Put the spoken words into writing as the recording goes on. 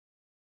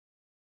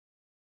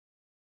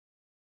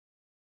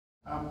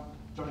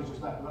Johnny's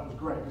just left, but that was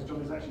great because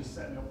Johnny's actually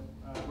set me up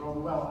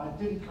rather well. I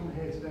didn't come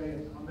here today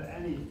under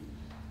any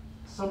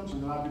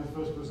assumption that I'd be the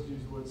first person to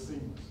use the word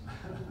seamless.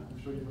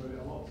 I'm sure you've heard it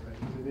a lot today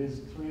because it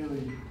is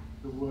clearly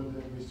the word that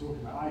everybody's talking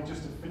about. I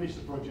just have finished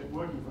the project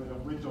working for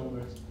them with John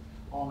Lewis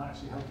on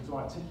actually helping to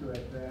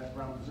articulate their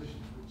brand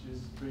positions, which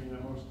has been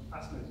the most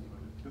fascinating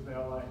project because they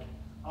are like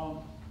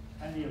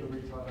any other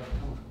retailer I've ever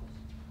come across.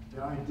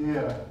 The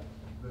idea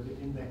that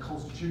in their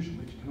constitution,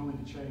 which can only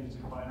be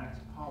changed by an act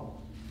of parliament,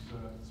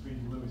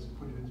 Sweden Lewis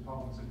put it into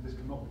parliament and said this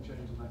cannot be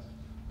changed unless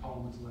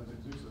parliament allows it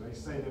to do so. They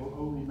say they will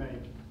only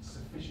make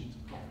sufficient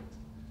profit,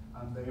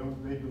 and they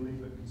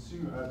believe that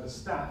the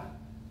staff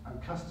and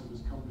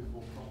customers come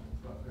before profit.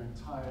 That's their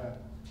entire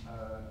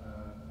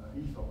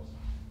ethos.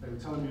 They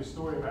were telling me a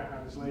story about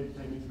how this lady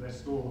came into their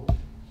store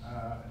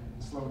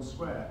in Sloane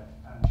Square,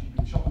 and she'd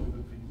been shopping with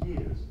them for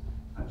years,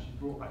 and she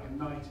brought back a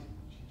nightie.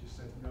 She just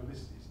said, "No,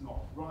 this is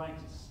not right.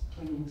 It's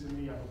clinging to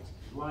me. I don't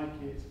particularly like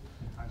it."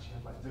 And she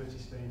had like dirty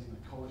stains in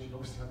the collar. She'd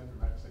obviously had it for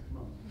about 6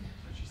 months.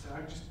 And she said,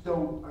 I just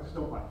don't like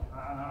it.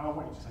 And I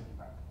want you to take it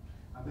back.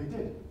 And they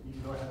did,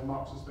 even though it had a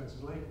Marks and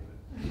Spencer's label on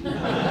it.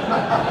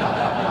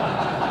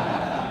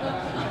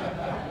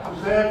 And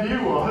their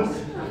view was,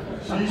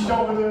 she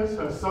shot with us,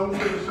 her son's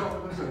going to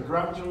shop with us, her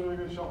grandchildren are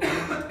going to shop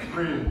with us.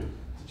 Really,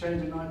 to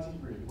change a 90,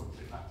 really, what does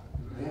it matter?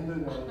 Because at the end of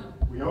the day,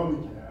 we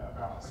only care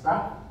about our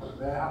staff,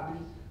 they're happy,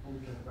 and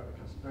we care about the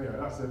customer. Anyway,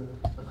 that's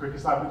a quick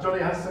aside. But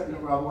Johnny has set me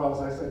up rather well,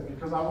 as I said,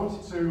 because I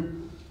wanted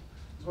to,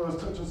 as well as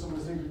touch on some of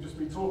the things we've just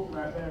been talking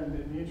about there in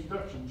the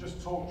introduction,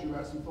 just talk to you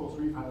about some thoughts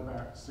we've had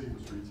about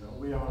seamless retail.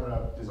 We are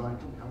a design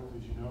company,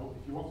 hopefully, as you know.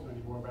 If you want to know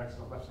any more about it,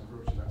 I've left some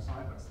brochures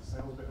outside. That's the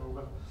sales bit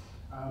over.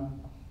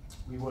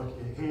 We work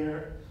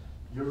here,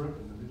 Europe,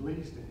 in the Middle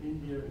East, in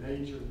India, in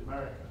Asia, in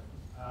America.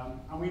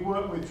 And we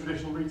work with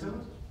traditional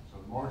retailers, so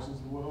the Morrisons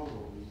of the world,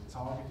 or the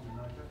Target in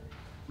America.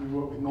 We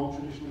work with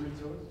non-traditional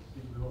retailers,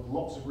 people who have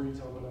lots of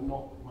retail but are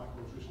not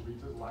micro-traditional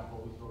retailers, like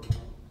Vodafone,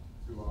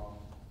 who are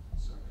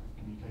a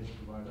communication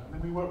provider. And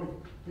then we work with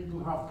people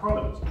who have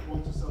products but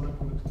want to sell their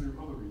products through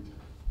other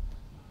retailers.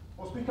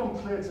 What's become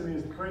clear to me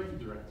as the creative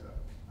director,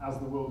 as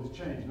the world has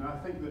changed, and I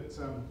think that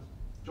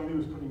Johnny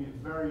was putting it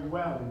very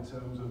well in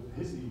terms of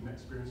his even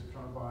experience of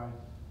trying to buy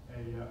a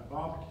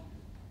barbecue,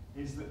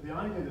 is that the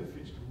idea that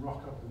Fitch can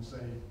rock up and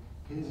say,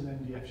 here's an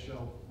MDF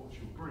shelf, what's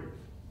your brief?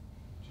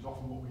 Which is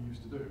often what we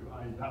used to do,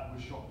 i.e. that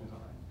was shop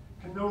design,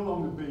 can no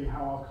longer be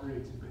how our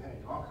creatives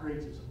behave. Our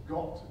creatives have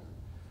got to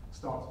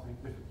start to think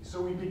differently.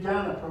 So we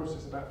began a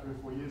process about 3 or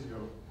 4 years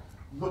ago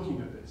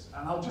looking at this.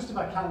 And I'll just, if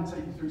I can,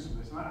 take you through some of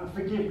this. And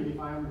forgive me if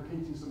I am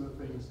repeating some of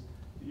the things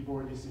that you've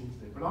already seen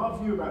today. But our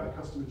view about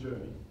the customer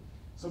journey,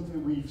 something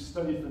that we've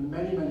studied for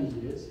many, many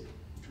years,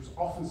 which was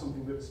often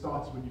something that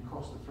started when you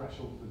crossed the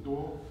threshold of the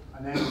door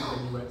and ended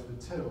when you went to the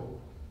till,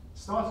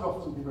 started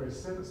off something very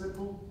simple,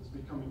 has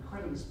become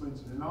incredibly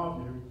splintered in our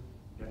view.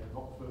 Again, I'm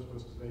not the first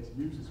person today to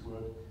use this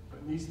word, but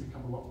it needs to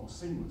become a lot more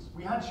seamless.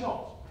 We had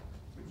shops.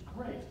 It was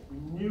great. We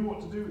knew what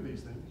to do with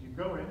these things. You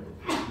go in,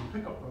 you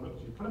pick up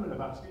products, you put them in a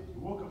basket, you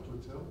walk up to a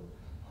till,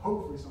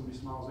 hopefully somebody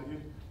smiles at you,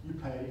 you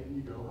pay, and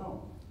you go home.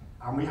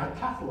 And we had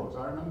catalogues.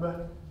 I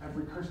remember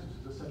every Christmas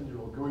as a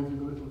 7-year-old going through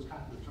the littlest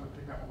catalogue trying to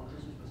pick out what my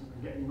Christmas present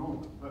and getting none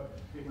of them. But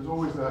it was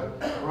always a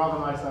rather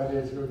nice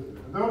idea to go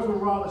through. And those were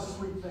rather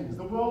sweet things.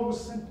 The world was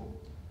simple.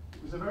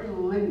 It was a very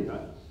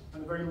linear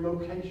and a very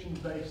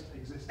location-based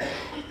existence.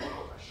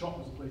 A shop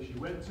was a place you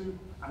went to,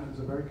 and it was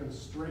a very kind of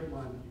straight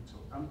line that you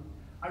took. And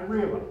I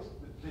realised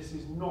that this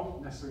is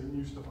not necessarily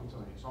new stuff I'm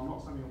telling you, so I'm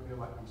not standing up here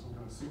like I'm some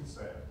kind of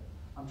soothsayer.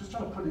 I'm just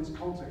trying to put into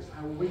context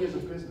how we as a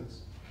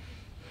business,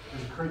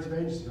 as a creative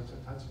agency, have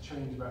had to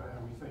change about how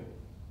we think.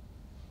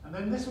 And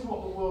then this is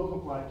what the world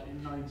looked like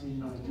in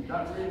 1990.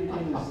 That really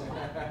is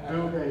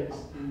Bill Gates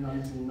in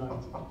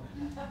 1990.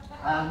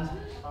 And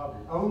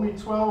only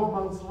 12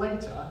 months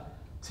later,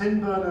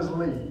 Tim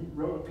Berners-Lee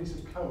wrote a piece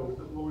of code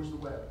that launched the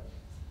web.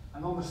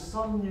 And on the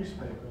Sun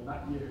newspaper in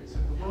that year, it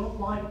said, the world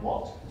like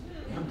what?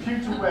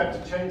 Computer web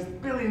to change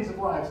billions of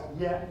lives.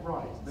 Yeah,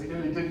 right. They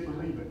nearly didn't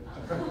believe it.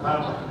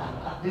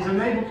 He's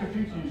enabled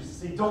computer users to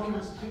see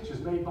documents and pictures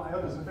made by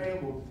others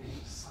available in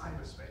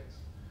cyberspace.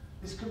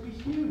 This could be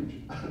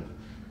huge.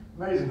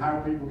 Amazing how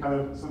people kind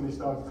of suddenly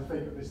started to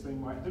think that this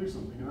thing might do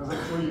something. And as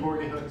I'm sure you've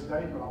already heard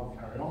today, but I'll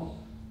carry on,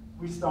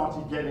 we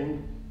started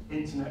getting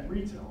internet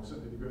retail,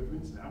 certainly the growth of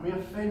internet. And we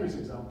have famous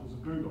examples of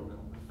Greenhalgh,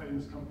 the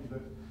famous company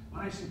that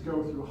managed to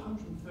go through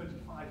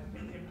 £135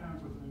 million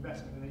worth of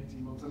investment in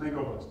 18 months and then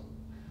go bust.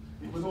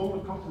 It was all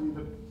probably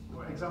the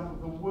example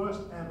of the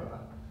worst ever,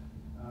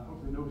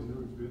 hopefully nobody in the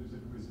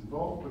room was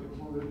involved, but it was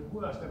one of the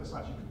worst ever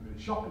sites you could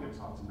be shopping. It was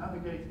hard to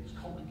navigate, it was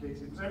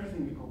complicated, it was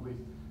everything it probably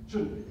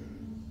shouldn't be.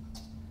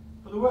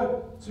 But there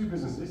were two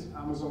businesses,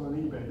 Amazon and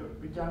eBay, that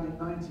began in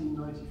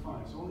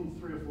 1995, so only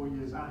 3 or 4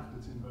 years after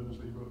Tim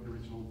Berners-Lee wrote the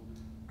original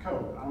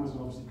code. Amazon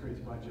obviously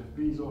created by Jeff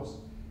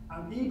Bezos,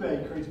 and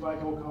eBay created by a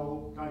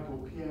guy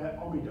called Pierre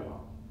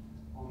Omidyar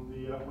on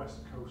the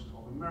west coast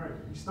of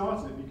America. He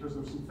started it because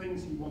there were some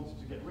things he wanted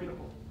to get rid of,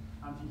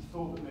 and he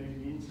thought that maybe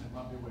the internet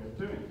might be a way of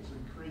doing it, so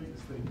he created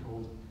this thing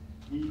called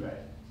eBay.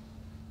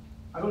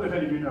 I don't know if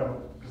any of you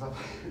know, because I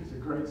think it's a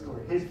great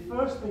story. His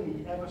first thing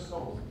he ever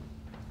sold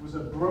was a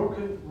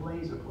broken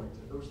laser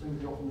pointer, those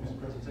things you often use in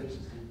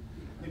presentations.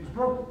 And it was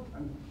broken,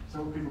 and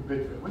several people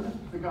bid for it. When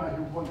the guy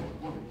who won it,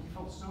 he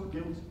felt so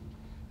guilty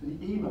that he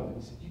emailed him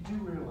and said, "You do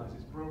realise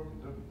it's broken,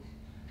 don't you?"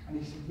 And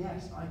he said,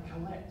 "Yes, I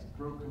collect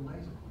broken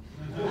laser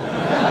pointers."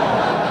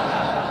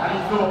 And he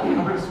thought,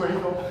 I'm going to swear, he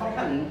thought, "Fuck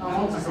me, I'm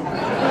onto something."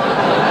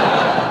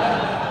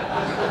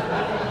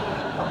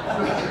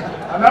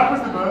 And that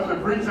was the birth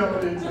of retail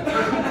on the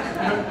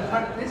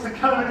internet. It's a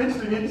kind of an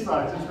interesting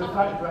insight into the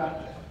fact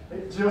that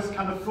it just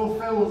kind of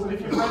fulfills, and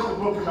if you've read the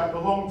book about the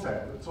long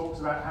tail, it talks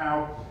about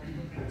how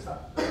it's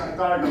that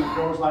diagram that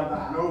goes like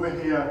that, and over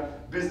here,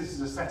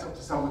 businesses are set up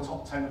to sell the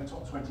top 10 and the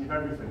top 20 of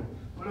everything.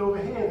 But over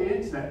here, the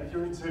internet, if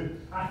you're into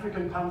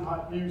African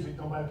panpipe music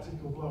done by a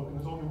particular bloke, and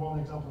there's only one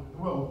example in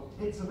the world,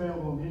 it's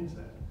available on the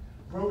internet.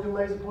 Broken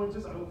laser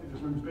pointers, I don't think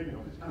this room's big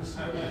enough, it's kind of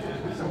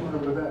somewhere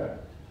over there.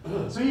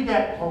 So you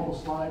get horrible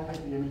slide,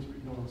 take the image, but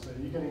you know what I'm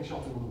saying, you're getting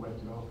shopping on the web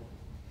developing.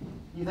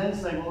 You then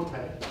say, well,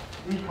 okay,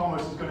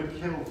 e-commerce is going to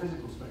kill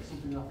physical space,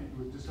 something I think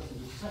we were discussing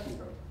just a second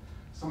ago.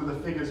 Some of the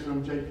figures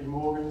from JP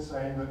Morgan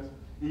saying that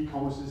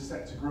e-commerce is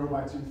set to grow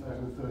by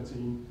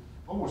 2013,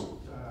 almost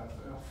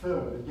a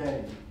third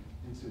again,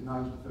 into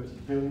 930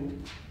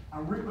 billion.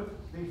 And but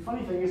the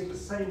funny thing is, at the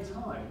same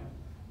time,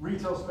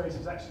 retail space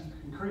is actually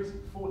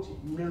increasing 40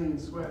 million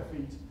square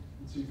feet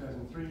in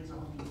 2003 to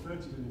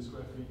 130 million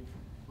square feet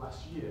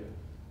last year.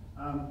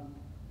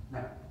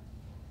 Now,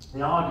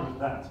 the argument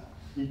that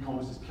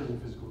e-commerce is killing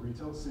physical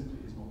retail simply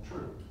is not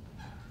true.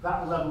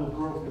 That level of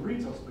growth in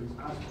retail space,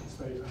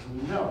 as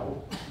we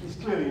know, is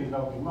clearly in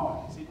developing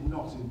markets, it's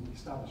not in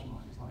established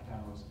markets like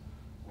ours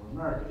or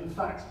America. In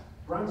fact,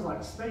 brands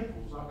like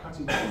Staples are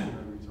cutting back on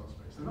their retail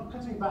space. They're not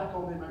cutting back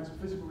on the amount of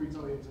physical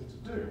retail they intend to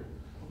do,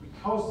 but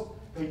because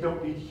they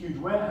don't need huge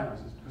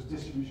warehouses, because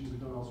distributions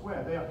are done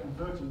elsewhere, they are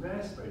converting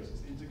their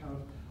spaces into kind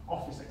of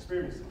office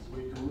experiences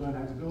where you can learn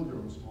how to build your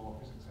own small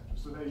office, etc.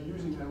 So they're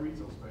using their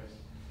retail space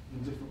in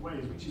different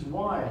ways, which is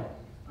why,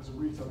 as a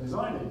retail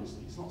design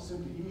agency, it's not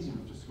simply easy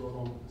enough just to go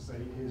along and say,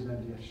 here's an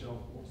MDF shelf,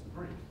 what's the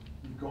brief?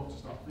 You've got to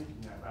start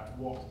thinking about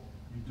what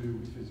you do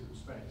with physical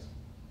space.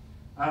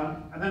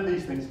 And then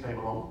these things came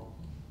along,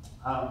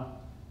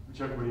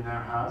 which everybody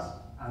now has,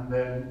 and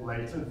then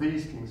later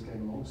these things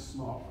came along,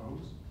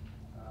 smartphones,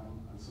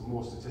 and some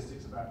more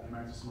statistics about the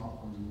amount of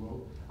smartphones in the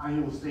world. And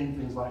you'll have seen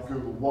things like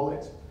Google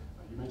Wallet.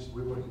 You mentioned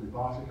we're working with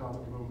Barclaycard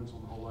at the moment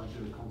on the whole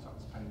idea of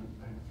contactless payment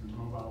through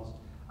mobiles.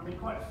 I mean,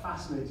 quite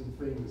fascinating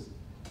things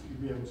that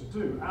you'd be able to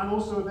do. And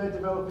also they're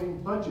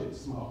developing budget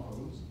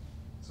smartphones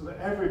so that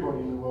everybody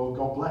in the world,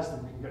 God bless them,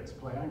 can get to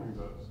play Angry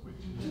Birds,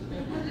 which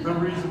is the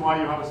reason why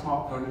you have a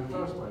smartphone in the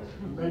first place.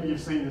 Maybe you've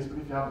seen this, but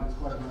if you haven't, it's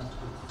quite a nice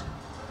tool.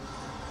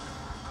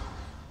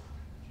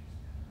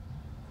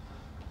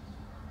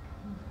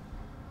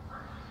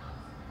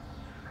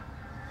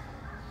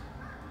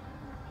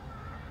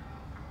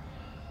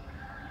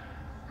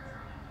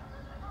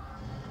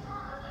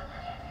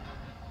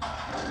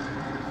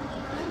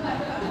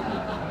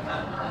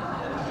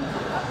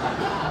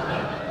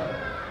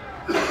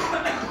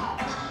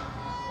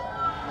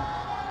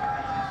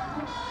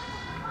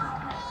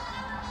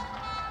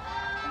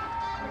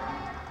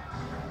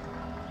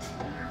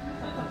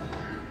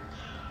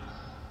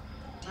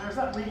 Is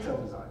that retail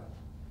design?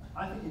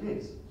 I think it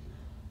is,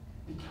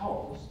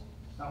 because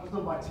that was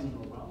done by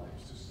T-Mobile. It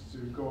was just to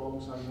go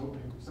alongside and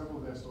opening several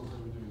of their stores that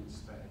we're doing in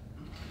Spain.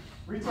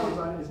 Retail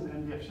design isn't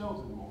MDF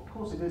shelves anymore. Of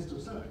course it is to a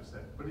certain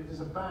extent, but it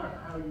is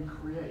about how you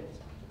create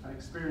an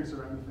experience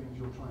around the things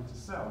you're trying to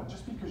sell. And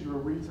just because you're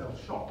a retail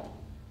shop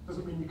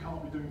doesn't mean you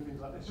can't be doing things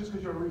like this. Just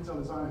because you're a retail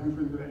designer who's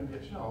really good at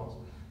MDF shelves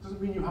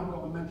doesn't mean you haven't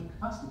got the mental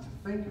capacity to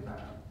think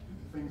about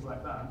things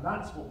like that. And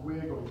that's what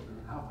we're going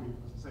through and have been,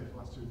 as I say, for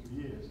the last 2 or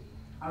 3 years.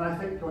 And I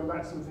think, going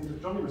back to some of the things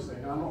that Johnny was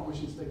saying, and I'm not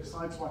wishing to take a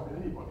sideswipe at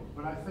anybody,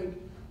 but I think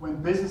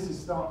when businesses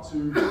start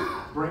to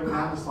break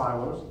down the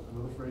silos,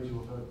 another phrase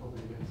you'll have heard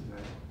probably again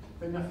today,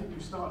 then I think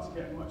you start to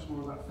get much more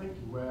of that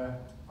thinking where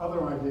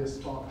other ideas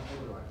spark up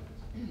other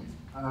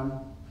ideas.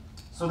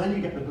 So then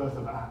you get the birth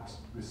of apps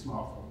with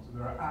smartphones, and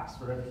there are apps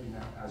for everything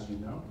now, as you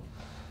know.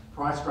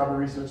 Price Grabber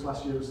research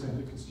last year was saying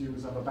that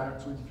consumers have about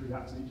 23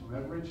 apps each on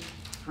average,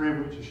 3 of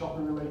which are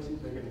shopping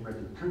related. They're getting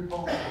regular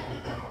coupons,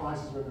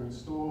 prices when they're in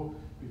store,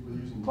 people are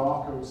using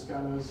barcode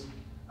scanners,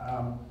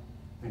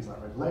 things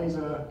like Red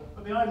Laser.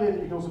 But the idea that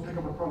you can also pick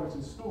up a product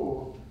in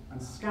store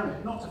and scan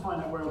it, not to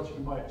find out where else you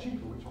can buy it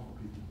cheaper, which often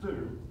people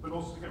do, but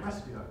also to get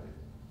recipe ideas.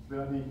 So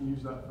the idea you can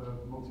use that for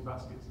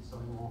multi-baskets and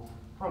selling more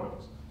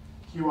products.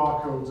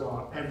 QR codes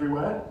are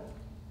everywhere.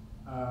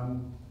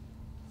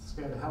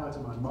 Scared the hell out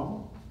of my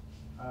mum.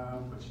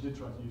 But she did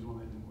try to use one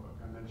that didn't work,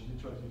 and then she did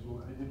try to use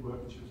one that did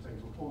work, and she was taken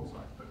to a porn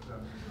site. But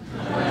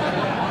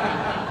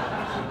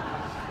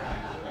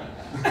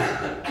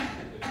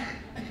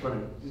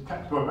funny, just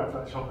kept going back to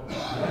that shop.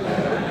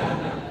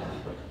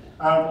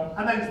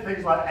 And then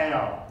things like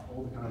AR,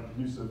 all the kind of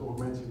use of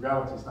augmented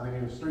reality, standing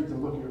in the street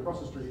and looking across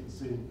the street and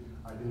seeing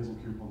ideas and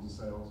coupons and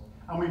sales.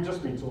 And we've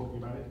just been talking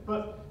about it,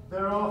 but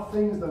there are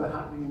things that are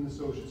happening in the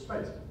social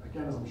space.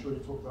 Again, as I'm sure you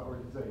talked about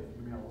already today,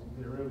 I mean, I wasn't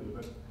here earlier,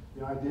 but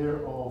the idea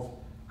of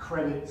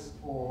credits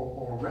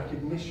or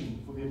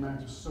recognition for the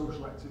amount of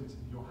social activity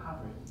that you're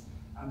having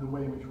and the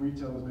way in which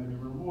retailers maybe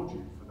reward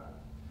you for that.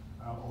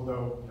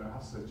 Although, I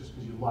have to say, just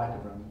because you like a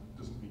brand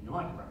doesn't mean you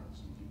like a brand, it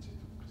doesn't mean you tick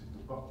a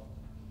particular box.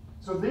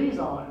 So these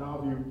are, in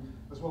our view,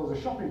 as well as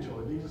a shopping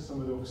trolley, these are some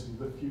of the, obviously,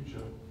 the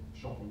future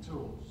shopping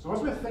tools. So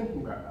as we're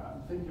thinking about that,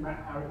 and thinking about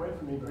how it went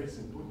for me, very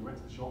simple. You went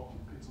to the shop, you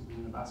picked something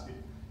in the basket,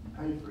 you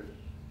paid for it.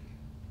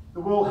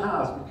 The world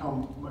has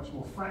become much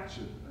more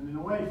fractured, and in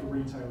a way for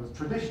retailers,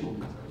 traditional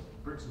retailers,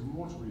 bricks and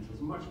mortar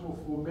retailers, much more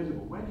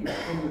formidable. Where do you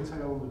pin the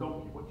tail on the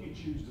donkey? What do you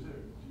choose to do?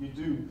 Do you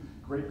do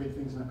great big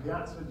things in a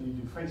piazza? Do you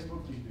do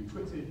Facebook? Do you do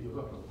Twitter? Do you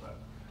look at that?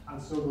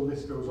 And so the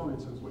list goes on in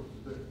terms of what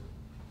you do.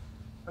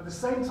 At the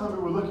same time we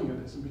were looking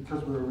at this, and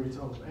because we're a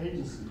retail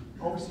agency,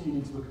 obviously you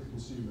need to look at the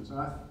consumers. And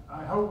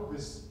I hope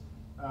this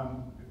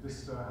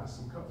has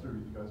some cut through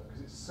with you guys,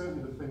 because it's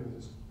certainly the thing that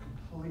has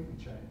completely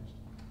changed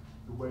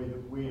the way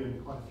that we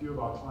and quite a few of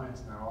our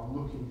clients now are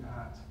looking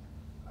at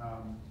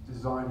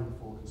designing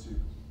for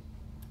consumers.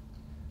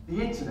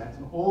 The internet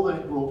and all that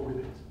it brought with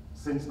it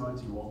since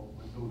 '91,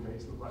 when Bill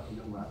Gates looked like a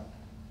young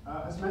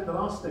lad, has meant that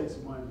our states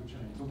of mind have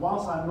changed. And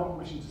whilst I'm not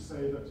wishing to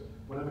say that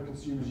whatever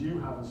consumers you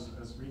have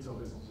as retail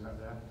businesses out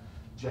there,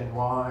 Gen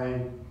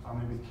Y,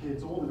 family with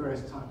kids, all the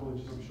various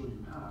typologies I'm sure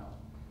you have,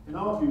 in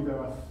our view there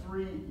are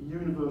three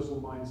universal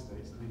mind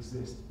states that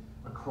exist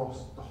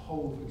across the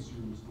whole of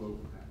consumers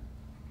globally now.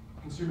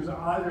 Consumers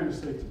are either in a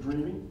state of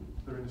dreaming,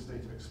 they're in a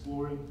state of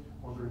exploring,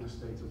 or they're in a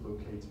state of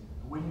locating.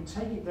 And when you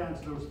take it down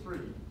to those three,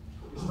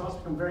 it starts to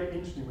become very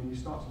interesting when you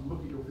start to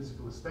look at your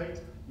physical estate,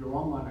 your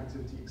online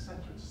activity, etc.,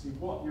 to see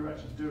what you're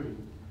actually doing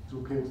to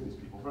appeal to these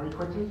people. Very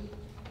quickly,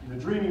 in a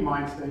dreaming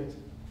mind state,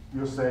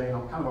 you're saying,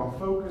 I'm kind of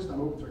unfocused, I'm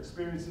open to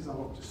experiences, I'm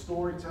open to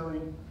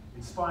storytelling,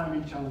 inspire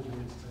me, challenge me,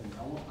 entertain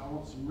me. I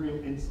want some real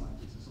insight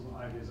into some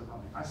ideas I'm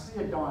having. I see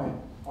a guy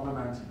on a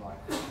mountain bike.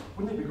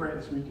 Wouldn't it be great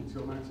this weekend to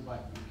go mountain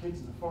biking with the kids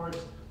in the forest?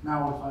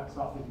 Now I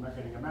start thinking about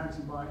getting a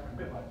mountain bike, a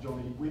bit like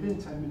Johnny,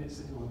 within 10 minutes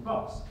sitting on a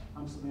bus,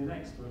 I'm suddenly an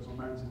expert on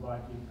mountain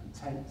biking and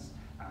tents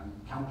and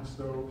camper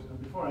stoves,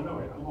 and before I know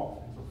it, I'm off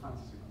into a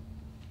fantasy land.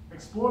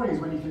 Exploring is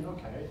when you think,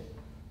 okay,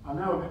 I'm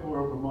now a bit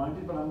more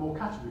open-minded, but I'm more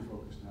category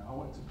focused now. I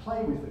want to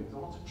play with things, I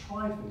want to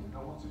try things,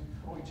 I want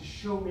you to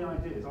show me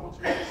ideas, I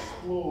want to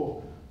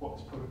explore what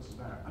this product's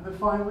about. And then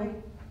finally,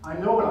 I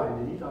know what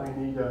I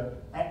need a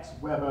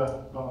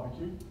ex-Weber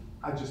barbecue.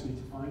 I just need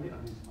to find it,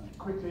 I need to find it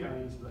quickly, I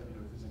need to let you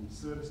know if there's any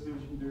service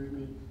deals you can do with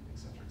me,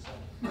 etc.,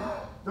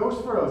 etc.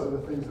 Those for us are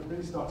the things that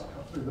really start to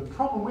cut through. The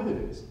problem with it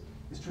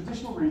is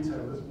traditional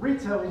retailers,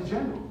 retail in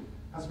general,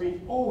 has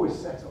been always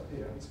set up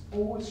here. It's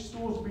always,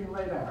 stores have been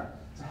laid out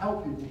to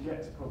help people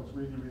get to products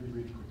really, really,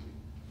 really quickly.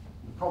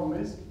 And the problem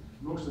is,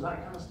 most of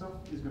that kind of stuff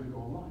is going to go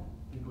online.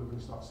 People are going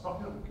to start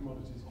stocking up the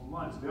commodities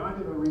online. So the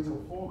idea of a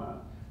retail format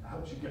that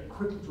helps you get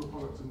quickly to a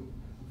product and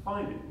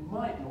find it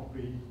might not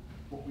be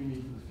what we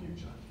need for the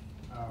future.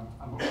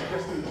 I'm not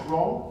suggesting it's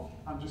wrong,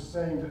 I'm just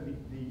saying that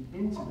the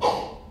internet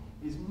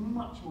is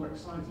much more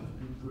exciting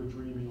for people who are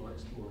dreaming or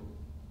exploring.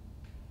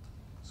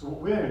 So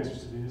what we're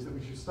interested in is that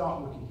we should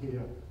start looking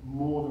here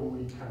more than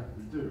we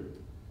currently do.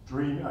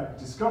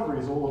 Discovery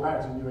is all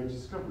about a new age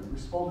discovery.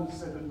 Respondents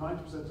said that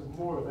 90% or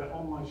more of their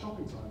online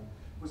shopping time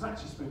was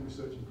actually spent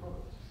researching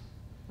products.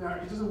 Now,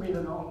 it doesn't mean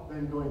they're not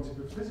then going to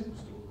a physical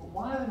store, but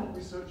why are they not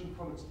researching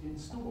products in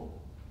store?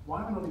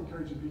 Why are we not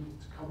encouraging people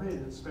to come in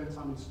and spend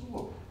time in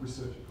store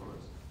researching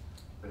products?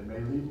 They may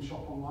leave and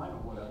shop online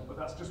or whatever, but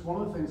that's just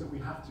one of the things that we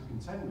have to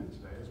contend with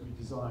today as we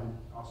design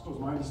our stores.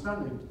 My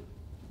understanding,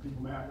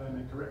 people out there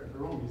may correct me if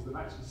they're wrong, is that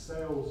actually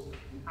sales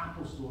in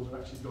Apple stores are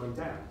actually going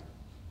down.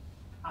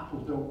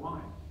 Apple don't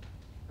mind.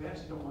 They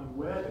actually don't mind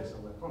where they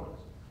sell their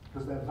products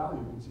because their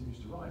value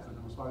continues to rise. They're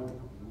the most valuable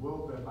company in the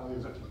world, their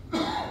value is actually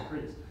continuing to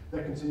increase.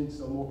 They're continuing to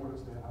sell more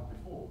products than they have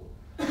before.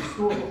 The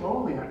stores are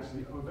only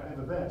actually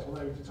ever there to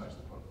allow you to touch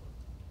the product.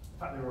 The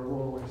fact they were a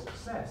royal way of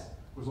success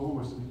was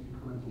almost an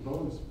incremental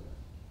bonus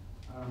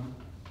for them.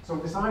 So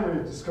this idea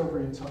of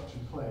discovery, touch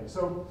and play.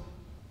 So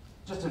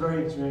just a very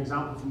interesting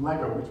example from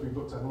Lego, which we've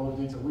looked at in a lot of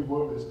detail. We've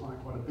worked with this client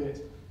quite a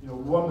bit. You know,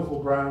 wonderful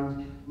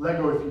brand.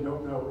 Lego, if you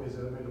don't know, is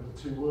made up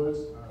of two words,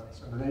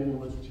 Scandinavian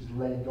words, which is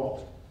Legot,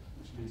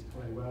 which means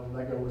play well.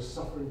 Lego was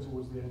suffering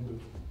towards the end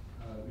of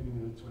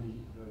beginning of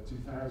the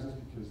 2000s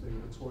because they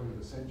were the toy of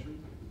the century,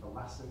 the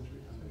last century,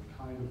 and they've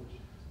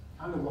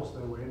kind of lost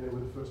their way. And they were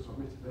the first to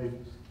admit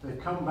it. They've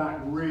come back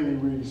really,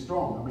 really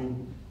strong. I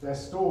mean, their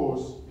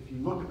stores, if you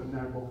look at them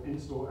now, both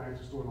in-store,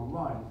 out-of-store, and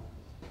online,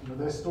 you know,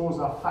 their stores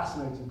are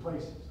fascinating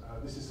places.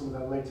 This is some of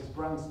their latest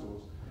brand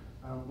stores.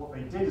 What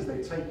they did is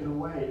they've taken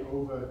away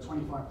over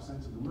 25%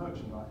 of the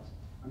merchandise,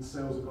 and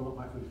sales have gone up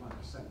by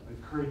 35%.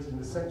 They've created in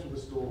the center of the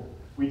store,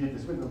 we did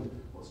this with them,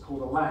 what's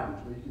called a lounge,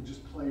 where you can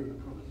just play with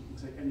the product. You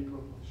can take any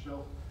product off the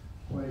shelf,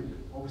 play with it.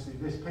 Obviously,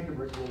 this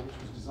pick-a-brick wall, which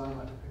was designed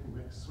like a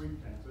pick-a-brick sweet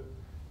counter,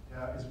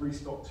 is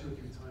restocked 2 or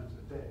 3 times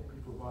a day.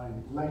 People are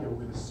buying Lego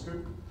with a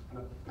scoop and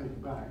a paper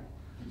bag.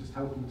 You're just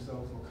helping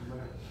themselves lots of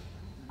Lego.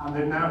 And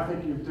they're now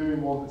thinking of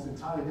doing one that's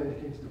entirely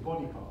dedicated to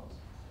body parts.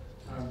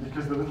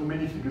 Because the little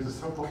minifigures are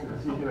so popular.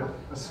 So you get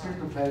a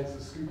scoop of heads, a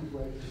scoop of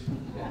legs.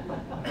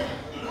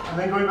 And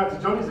then going back to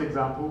Johnny's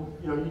example,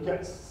 you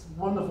get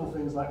wonderful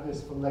things like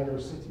this from Lego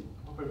City.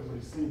 I hope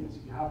everybody's seen this.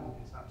 If you haven't,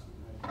 it's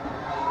absolutely amazing.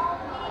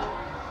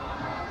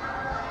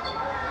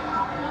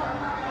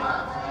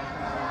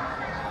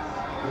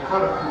 The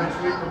product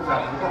literally comes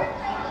out of the box.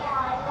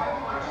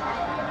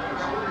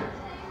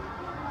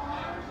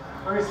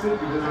 Very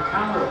simply, there's a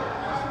camera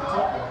at the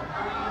top there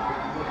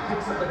that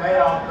picks up an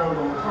AR code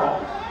on the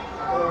top,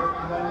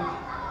 and then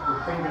the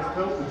thing gets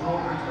built, the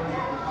drawbridge goes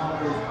up, the car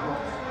goes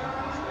across.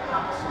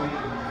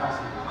 Absolutely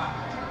fascinating.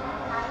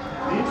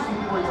 The interesting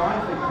point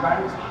I think about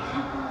it is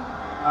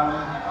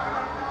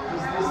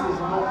this is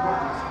not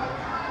rocket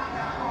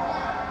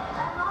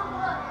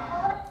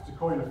science. To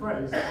coin a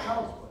phrase, it's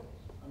child's play.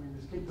 I mean,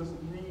 this kid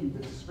doesn't need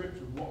a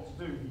description of what to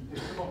do. He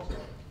picks the box up,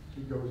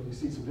 he goes, and he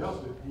sees somebody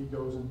else do it, and he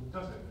goes and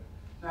does it.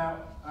 Now,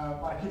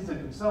 my kids did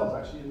it themselves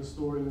actually in the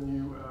store in the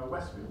new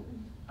Westfield,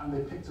 and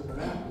they picked up an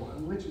airport,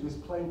 and literally this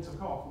plane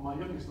took off, and my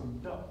youngest son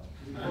ducked.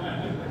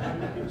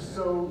 It was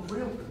so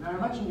real for him. Now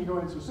imagine you go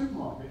into a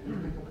supermarket, and you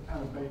pick up a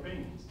can of baked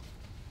beans,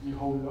 and you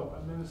hold it up,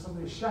 and then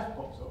suddenly a chef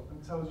pops up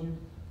and tells you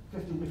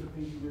 50 different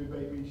things you do with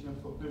baked beans you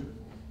never thought to do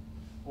before.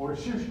 Or a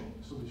shoe shop,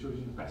 somebody shows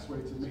you the best way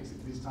to mix it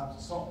with these types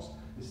of socks,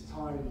 this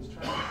tie, these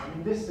trousers. I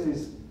mean, this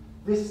is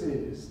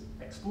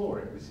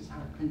exploring. This is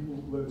how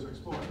people learn to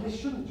explore. And this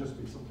shouldn't just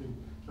be something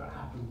that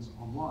happens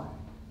online.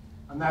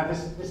 And now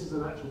this is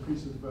an actual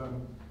piece of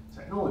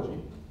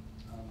technology,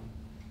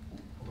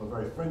 although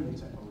very friendly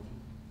technology,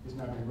 is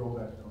now being rolled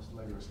out across the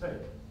Lego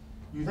estate.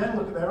 You then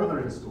look at their other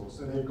in-stores.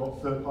 So they've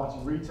got third-party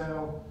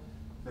retail,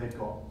 they've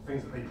got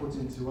things that they put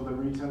into other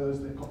retailers,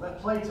 they've got their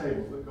play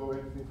tables that go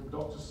everything from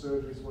doctors'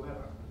 surgeries,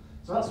 whatever.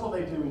 So that's what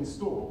they do in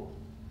store.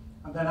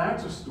 And then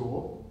out of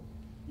store,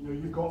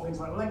 you've got things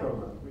like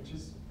Legoland, which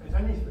is, if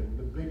anything,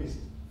 the biggest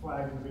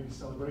flag and the biggest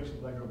celebration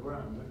of Lego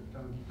brand.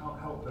 That you can't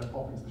help but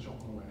pop into the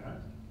shop on the way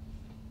out.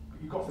 But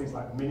you've got things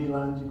like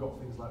Miniland, you've got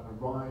things like the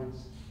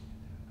rides.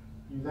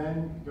 You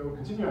then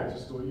continue out of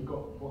store, you've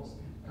got what's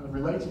kind of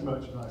related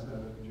merchandise now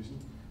they're producing.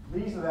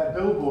 These are their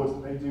billboards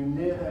that they do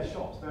near their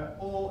shops. They're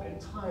all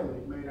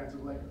entirely made out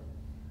of Lego.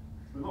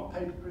 They're not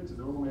paper printed,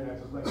 they're all made out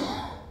of Lego.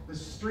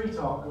 There's street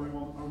art going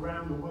on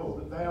around the world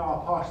that they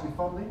are partially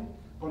funding,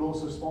 but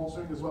also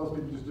sponsoring, as well as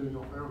people just doing it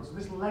off their own. So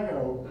this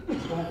Lego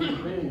is going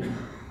from being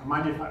a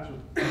manufacturer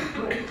of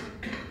bricks,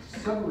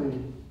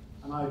 suddenly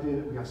an idea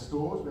that we have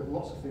stores, we have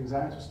lots of things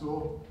out of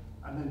store,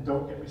 and then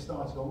don't get me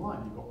started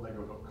online. You've got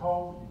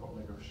Lego.com, you've got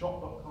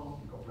LegoShop.com,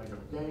 you've got Lego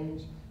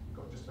Games, you've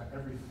got just about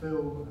every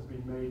film that has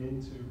been made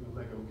into a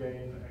Lego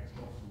game, the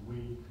Xbox, and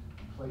Wii,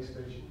 and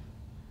PlayStation.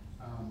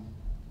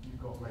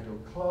 You've got Lego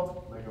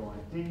Club, Lego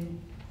ID,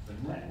 the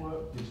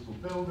network, digital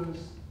builders,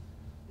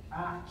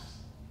 apps,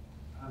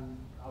 and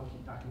I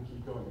can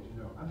keep going, as you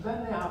know. And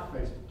then they have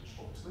Facebook,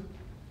 obviously.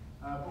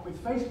 But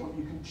with Facebook,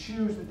 you can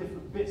choose the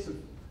different bits of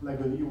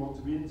Lego that you want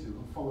to be into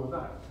and follow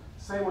that.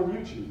 Same on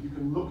YouTube. You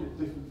can look at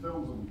different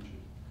films on YouTube.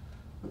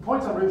 The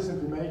point I'm really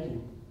simply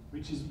making,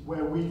 which is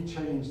where we've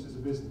changed as a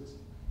business,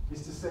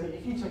 is to say,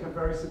 if you take a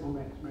very simple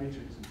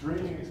matrix of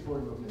dreaming,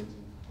 exploring,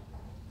 locating,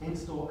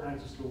 in-store,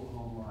 out-of-store, and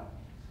online,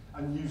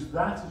 and use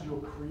that as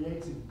your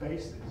creative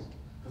basis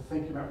for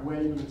thinking about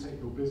where you're going to take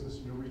your business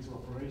and your retail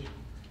operation,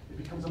 it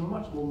becomes a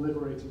much more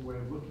liberating way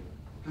of looking at it.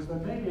 Because there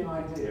may be an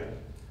idea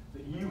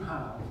that you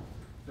have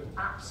that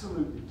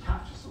absolutely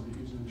captures somebody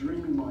who's in a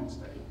dreaming mind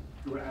state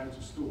who are out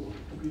of store.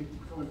 It could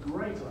become a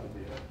great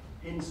idea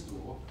in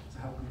store to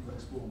help people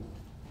explore more.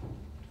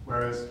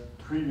 Whereas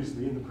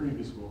previously, in the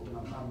previous world, and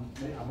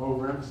I'm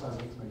overemphasizing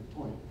to make the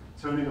point,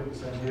 turning up and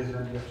saying, here's an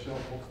MDF shelf,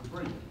 what's the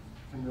brief,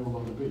 can no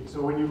longer be.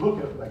 So when you look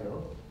at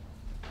Lego,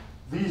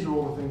 these are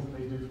all the things that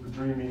they do from a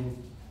dreaming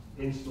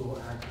in-store,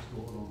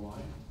 out-of-store, and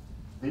online.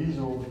 These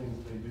are all the things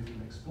that they do from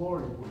an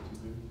exploring point of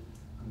view,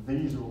 and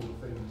these are all the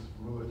things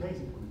from a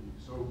locating point of view.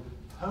 So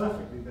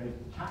perfectly they've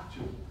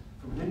captured,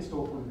 from an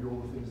in-store point of view,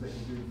 all the things they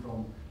can do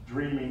from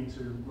dreaming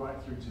to right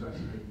through to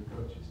actually making the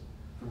purchase.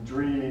 From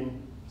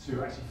dreaming to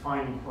actually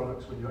finding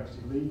products when you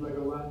actually leave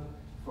Legoland,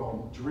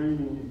 from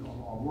dreaming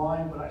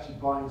online, but actually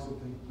buying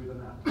something with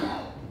an app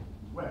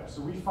web.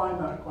 So we find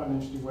that quite an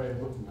interesting way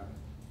of looking at it.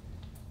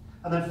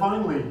 And then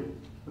finally,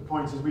 the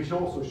point is we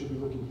also should be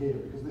looking here,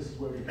 because this is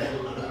where we can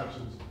build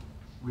interactions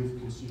with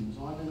consumers.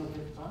 Have I been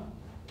okay for time?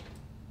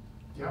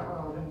 Yeah,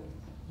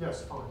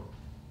 yes, fine.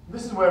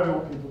 This is where we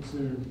want people to,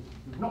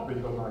 who've not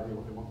really got an idea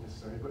what they want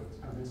necessarily, but it's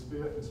kind of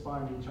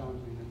inspiring,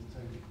 challenging, and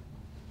entertaining.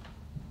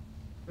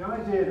 The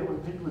idea that when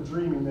people are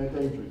dreaming, they're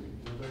daydreaming,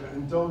 they're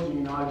indulging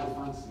in idle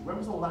fantasy. When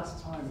was the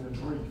last time in a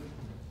brief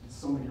did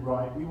somebody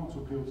write, we want to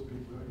appeal to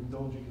people who are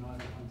indulging in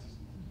idle fantasy?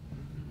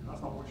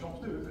 That's not what shops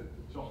do, is it?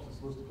 Shops are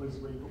supposed to be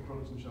places where you put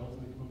products on shelves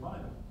and they come and buy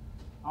them.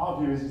 Our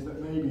view is that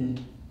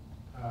maybe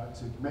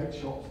to make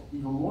shops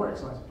even more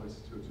exciting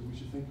places to go to, we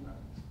should think about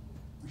this.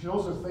 We should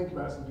also think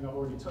about something I've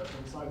already touched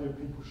on, this idea of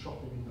people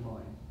shopping in the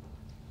mind.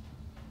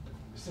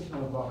 We're sitting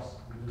on a bus,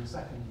 and in a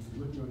second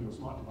you're looking on your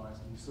smart device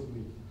and you're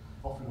suddenly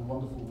off in a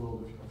wonderful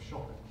world of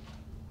shopping.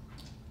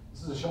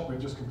 This is a shop we've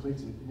just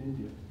completed in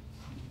India.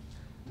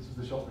 This was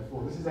the shop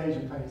before. This is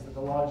Asian Paints. They're the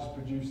largest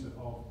producer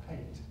of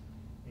paint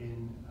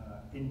in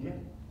India.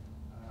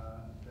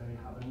 They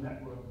have a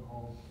network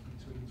of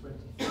between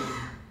 23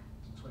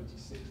 to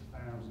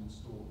 26,000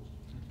 stores.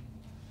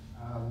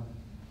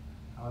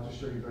 I'll just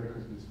show you very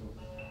quickly this film.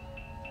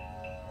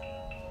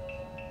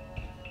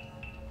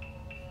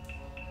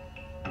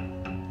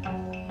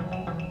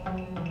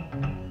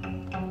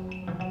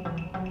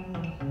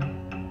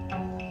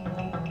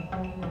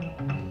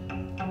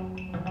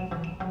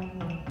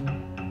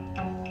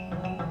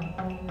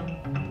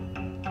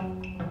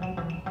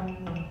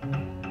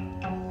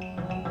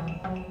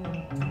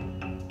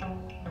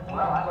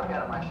 Well, I look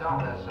at it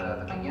myself as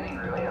the beginning,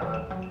 really, of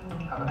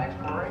an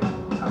exploration.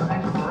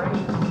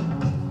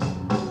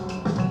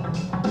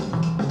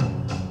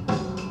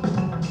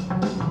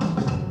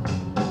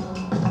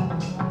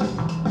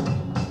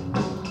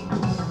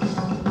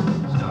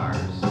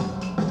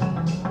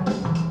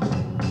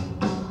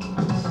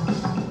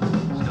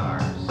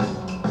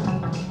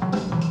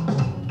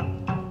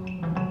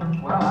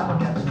 Well, I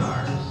look at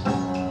stars.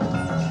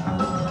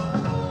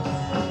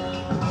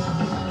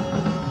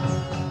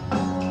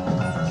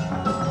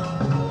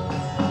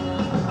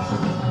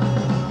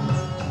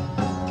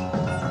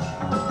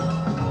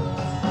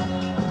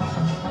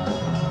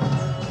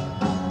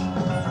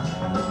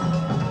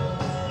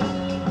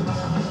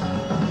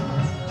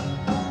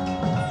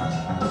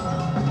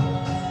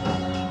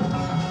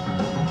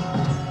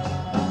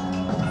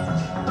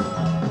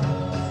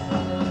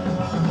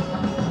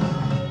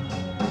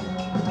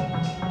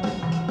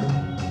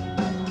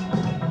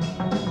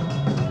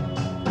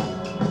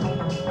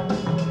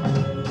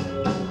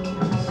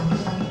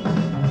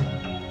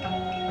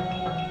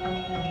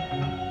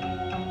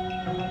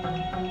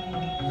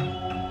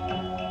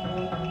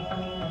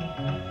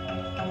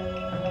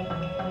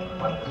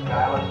 What the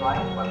sky looks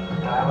like, what the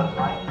sky looks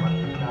like, what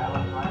the sky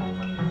looks like,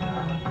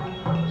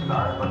 what the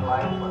stars look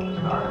like, what the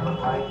stars look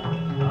like, what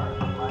the stars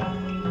look like,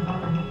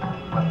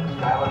 what the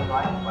sky looks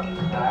like, what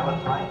the sky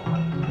looks like, what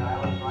the sky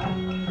looks like,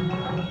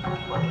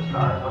 what the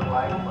stars look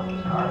like, what the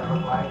stars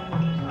look like,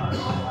 what the stars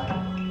look like,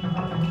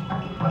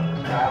 what the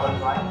sky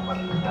looks like, what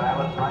the sky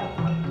looks like,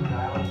 what the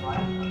sky looks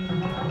like,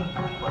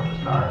 what the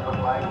stars look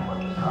like, what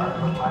the stars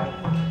look like,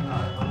 what the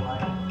stars look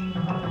like.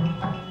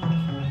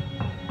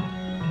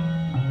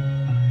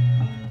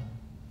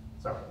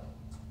 So,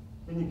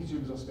 Indian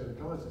consumers are scared of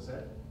colour, as I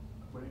said,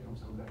 when it comes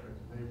to home decorating.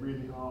 They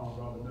really are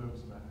rather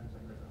nervous about how to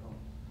decorate their home.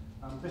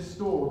 This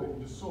store that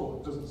you just saw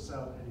doesn't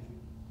sell anything.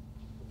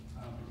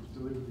 It was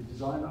deliberately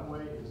designed that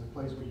way. It is a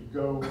place where you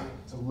go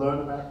to learn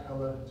about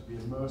colour, to be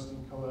immersed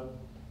in colour,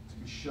 to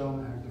be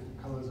shown how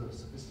different colours are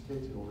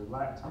sophisticated or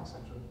relaxed,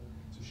 etc.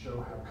 To show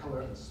how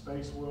colour and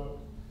space work,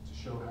 to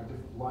show how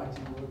different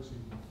lighting works, so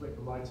you can flick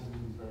the lighting in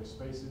these various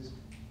spaces.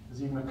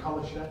 There's even a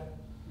colour chef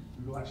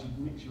who will actually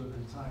mix you an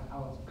entire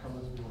palette of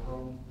colours for your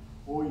home.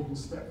 Or you can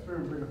step through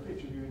and bring a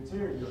picture of your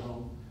interior of your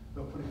home.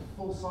 They'll put it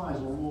full size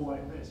on a wall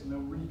like this, and they'll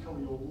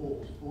recolour your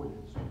walls for you,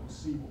 so you can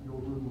see what your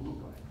room will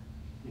look like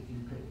if you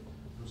pick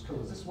those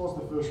colours. This was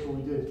the first store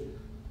we did.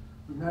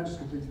 We've now just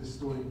completed this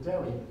store in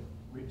Delhi,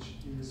 which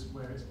is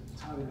where it's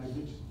entirely now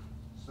digital.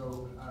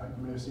 So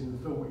you may have seen in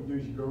the film, what you do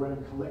is you go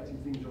around collecting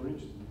things you're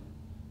interested in.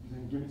 You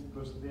then give it to the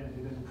person at the end,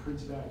 they then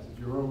print it out as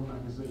your own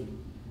magazine.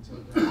 You can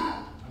take it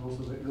out, and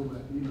also they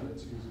email it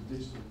to you as a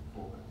digital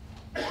format.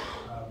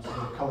 So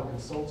they're colour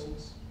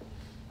consultants.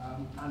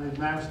 And they've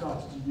now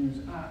started to use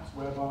apps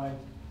whereby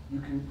you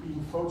can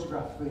even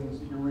photograph things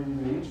that you're really,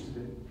 really interested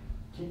in,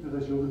 keep it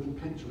as your little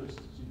Pinterest,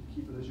 so you can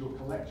keep it as your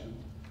collection.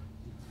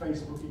 You can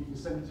Facebook it, you can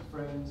send it to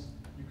friends.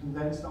 You can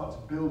then start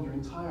to build your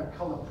entire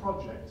colour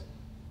project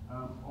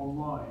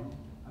online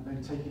and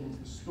then take it into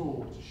the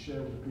store to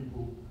share with the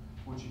people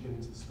once you get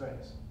into the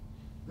space.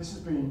 This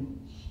has been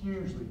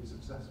hugely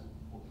successful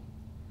for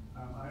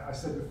them. I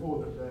said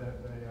before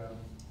that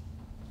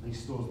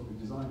these stores that we've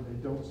designed, they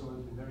don't sell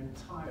anything. They're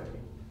entirely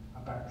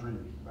about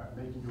dreaming, about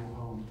making your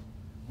home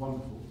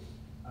wonderful.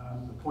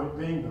 The point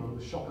being, though,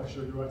 the shop I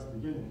showed you right at the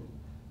beginning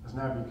has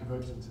now been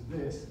converted into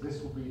this.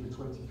 This will be the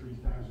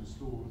 23,000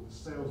 stores. The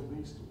sales of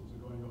these stores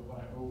are going up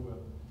by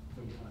over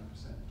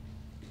 35%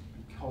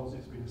 because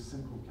it's been a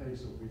simple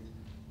case of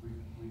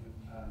we've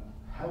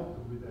helped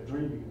them with their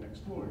dreaming and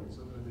exploring,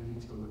 so that when they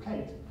need to go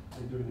locate,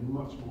 they do it in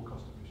much more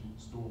cost-efficient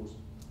stores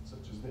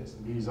such as this.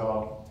 And these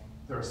are,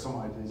 there are some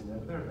ideas in there,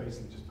 but they're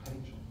basically just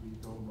paint shops where you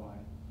go and buy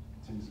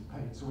tins of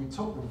paint. So we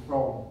took them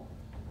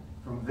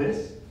from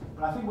this,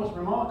 but I think what's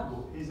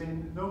remarkable is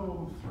in no more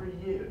than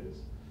 3 years,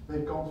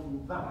 they've gone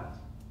from that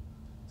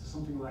to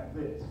something like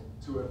this,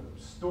 to a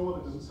store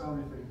that doesn't sell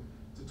anything,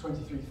 to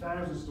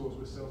 23,000 stores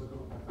where sales have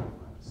gone up by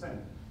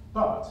 35%.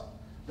 But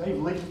they've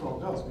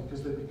leapfrogged us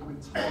because they've become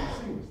entirely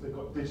seamless. They've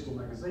got digital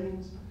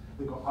magazines,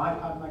 they've got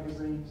iPad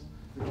magazines,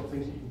 they've got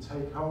things that you can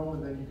take home,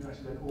 and then you can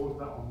actually then order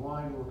that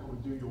online or come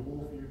and do your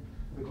wall for you.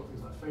 They've got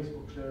things like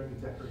Facebook sharing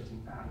and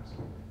decorating apps.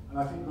 And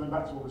I think going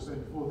back to what we were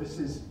saying before,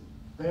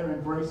 they're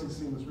embracing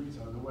seamless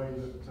retail in a way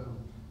that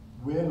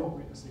we're not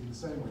witnessing the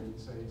same way we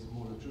say it's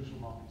more the traditional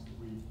markets that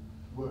we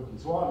work in.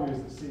 So our view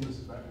is that seamless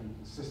is about being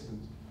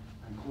consistent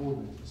and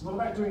coordinated. It's not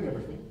about doing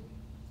everything.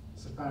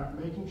 It's about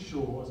making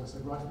sure, as I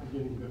said right at the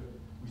beginning, that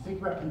we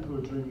think about people who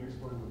are dreaming,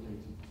 exploring,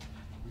 locating.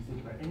 We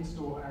think about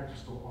in-store,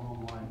 out-of-store, and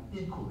online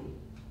equally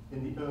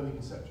in the early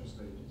conceptual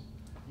stages.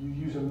 You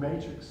use a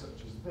matrix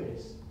such as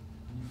this,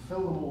 and you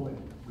fill them all in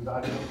with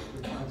ideas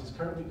that the client is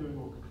currently doing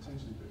or could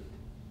potentially do.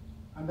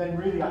 And then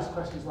really ask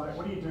questions like,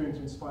 what are you doing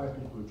to inspire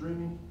people who are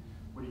dreaming?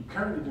 What are you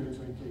currently doing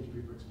to engage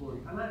people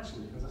exploring? And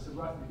actually, as I said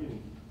right at the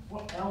beginning,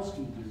 what else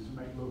can you do to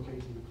make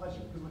locating a pleasure?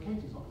 Because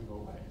locating is not going to go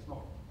away. It's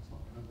not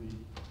kind of the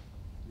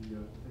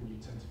thing you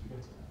tend to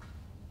forget about.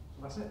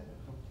 So that's it.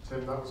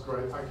 Tim, that was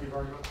great. Thank you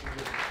very much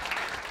indeed.